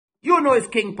You know it's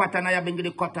King Pat and I have been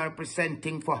the cutter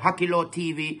presenting for HAKILO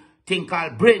TV, thing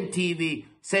called Brain TV,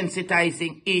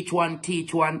 sensitizing each one,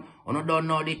 teach one. You don't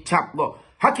know the chap go.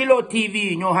 HAKILO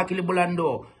TV, you know Hakili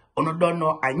Bulando. You don't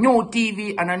know a new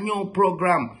TV and a new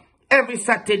program every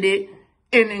Saturday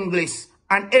in English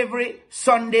and every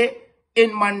Sunday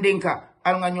in Mandinka.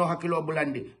 Alnga nyo HAKILO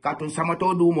Bulandi. Katun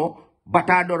samato dumo,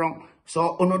 batadorong.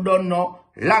 So you don't know,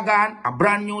 Lagan, a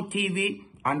brand new TV,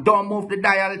 and don't move the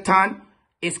dial turn.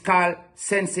 It's called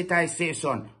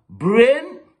sensitization.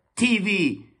 Brain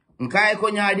TV. Nkae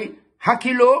konyadi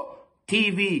HAKILO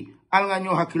TV.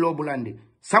 Alganyo HAKILO Bulandi.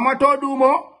 Samato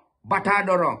dumo,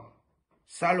 batadorong.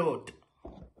 Salute.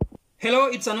 Hello,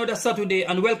 it's another Saturday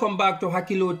and welcome back to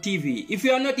HAKILO TV. If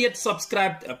you are not yet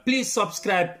subscribed, please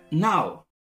subscribe now.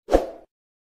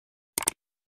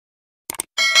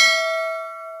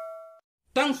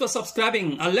 Thanks for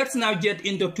subscribing, and let's now get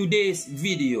into today's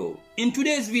video. In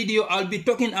today's video, I'll be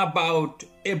talking about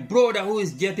a brother who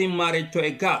is getting married to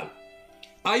a girl.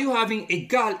 Are you having a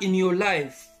girl in your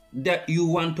life that you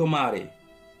want to marry?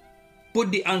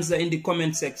 Put the answer in the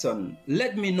comment section.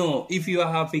 Let me know if you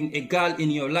are having a girl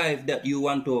in your life that you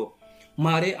want to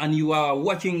marry and you are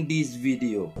watching this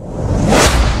video.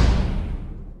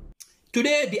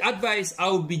 Today, the advice I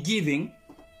will be giving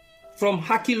from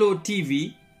HAKILO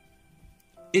TV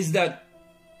is that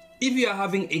if you are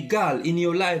having a girl in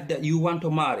your life that you want to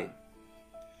marry,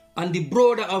 and the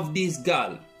brother of this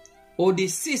girl or the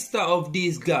sister of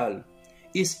this girl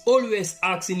is always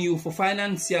asking you for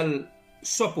financial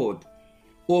support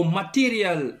or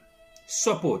material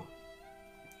support,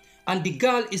 and the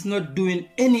girl is not doing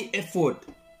any effort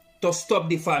to stop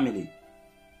the family,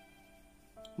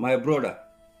 my brother,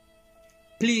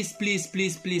 please, please,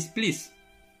 please, please, please,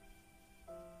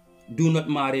 do not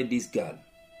marry this girl.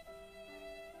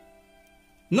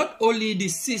 Not only the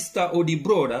sister or the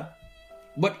brother,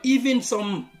 but even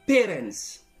some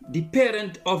parents, the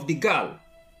parent of the girl,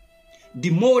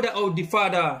 the mother or the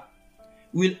father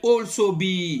will also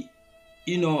be,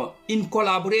 in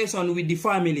collaboration with the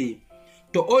family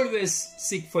to always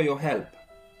seek for your help.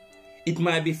 It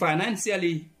might be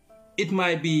financially, it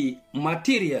might be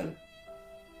material.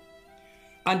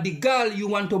 And the girl you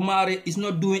want to marry is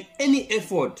not doing any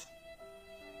effort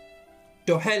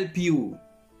to help you,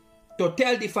 to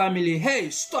tell the family, hey,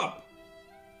 stop.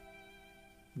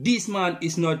 This man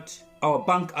is not our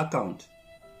bank account.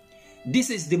 This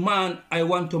is the man I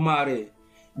want to marry.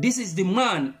 This is the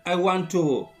man I want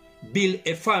to build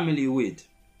a family with.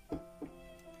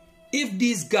 If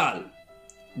this girl,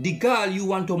 the girl you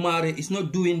want to marry, is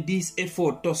not doing this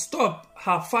effort to stop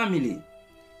her family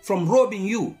from robbing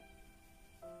you,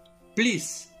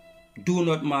 please do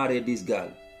not marry this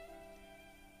girl.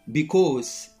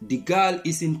 Because the girl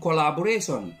is in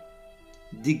collaboration.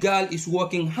 The girl is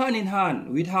working hand in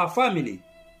hand with her family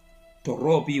to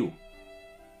rob you.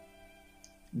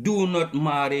 Do not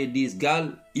marry this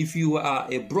girl if you are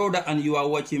a brother and you are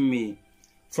watching me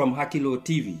from HAKILO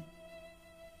TV.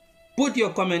 Put your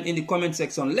comment in the comment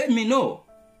section. Let me know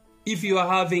if you are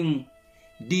having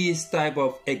this type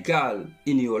of a girl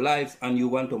in your life and you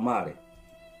want to marry.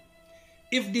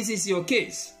 If this is your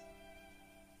case,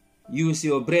 use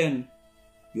your brain,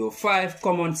 your 5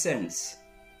 common sense,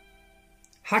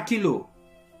 HAKILO,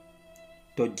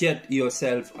 to get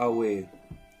yourself away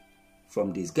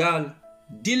from this girl.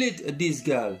 Delete this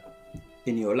girl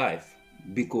in your life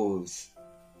because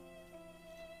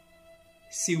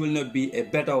she will not be a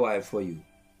better wife for you.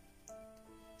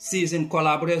 She is in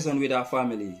collaboration with her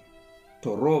family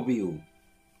to rob you,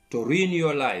 to ruin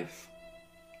your life,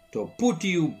 to put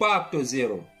you back to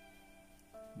zero.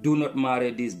 Do not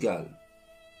marry this girl.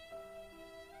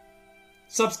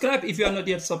 Subscribe if you are not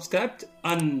yet subscribed,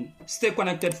 and stay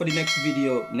connected for the next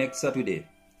video next Saturday.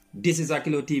 This is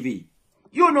HAKILO TV.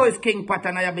 You know it's King Pat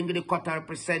and I have been the cutter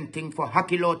presenting for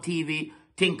HAKILO TV,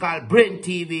 thing called Brain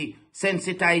TV,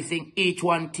 sensitizing each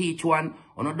one, teach one.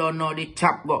 You don't know the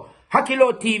chap go.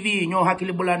 HAKILO TV, you know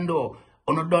Hakili Bulando.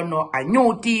 You don't know a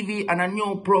new TV and a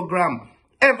new program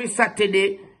every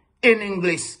Saturday in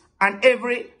English and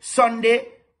every Sunday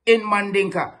in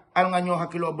Mandinka. Alanga nyo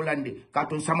HAKILO Bulandi.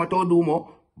 Katun samato dumo,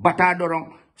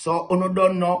 batadorong. So you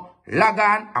don't know,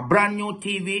 Lagan, a brand new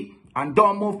TV, and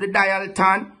don't move the dial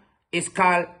turn. It's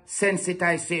called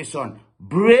sensitization.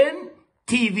 Brain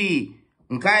TV.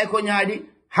 Nkae konyadi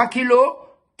HAKILO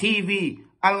TV.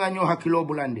 Alanga nyo HAKILO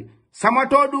Bulandi.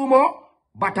 Samato dumo,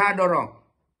 batadorong.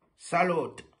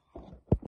 Salute.